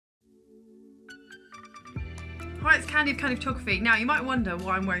Hi, it's Candy of Candy Photography. Now, you might wonder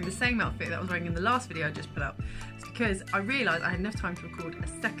why I'm wearing the same outfit that I was wearing in the last video I just put up. It's because I realised I had enough time to record a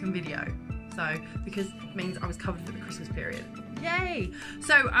second video. So, because it means I was covered for the Christmas period. Yay!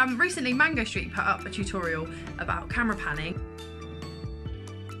 So, recently Mango Street put up a tutorial about camera panning.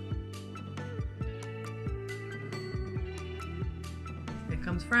 Here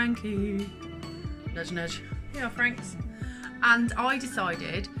comes Frankie. Nudge, nudge. Here are Franks. And I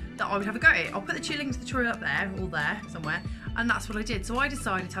decided that I would have a go at it. I'll put the link to the tutorial up there, or there, somewhere, and that's what I did. So I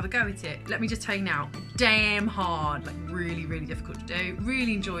decided to have a go at it. Let me just tell you now, damn hard, like really, really difficult to do.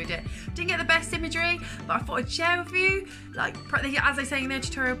 Really enjoyed it. Didn't get the best imagery, but I thought I'd share with you. Like, as they say in their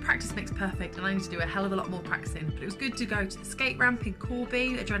tutorial, practice makes perfect, and I need to do a hell of a lot more practicing. But it was good to go to the skate ramp in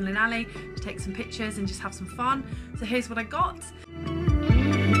Corby, Adrenaline Alley, to take some pictures and just have some fun. So here's what I got.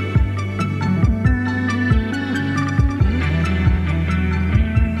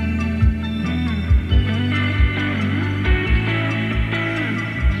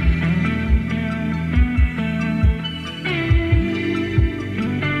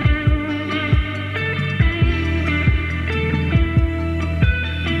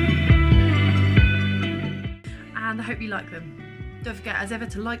 And I hope you like them. Don't forget, as ever,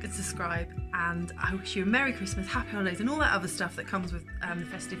 to like and subscribe, and I wish you a Merry Christmas, Happy Holidays, and all that other stuff that comes with the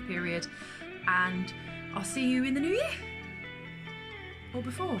festive period, and I'll see you in the new year. Or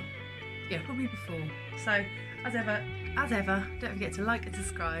before. Yeah, probably before. So, as ever, don't forget to like and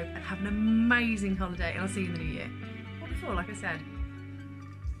subscribe, and have an amazing holiday, and I'll see you in the new year. Or before, like I said.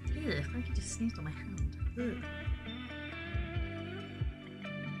 Ugh, Frankie just sneezed on my hand. Ugh.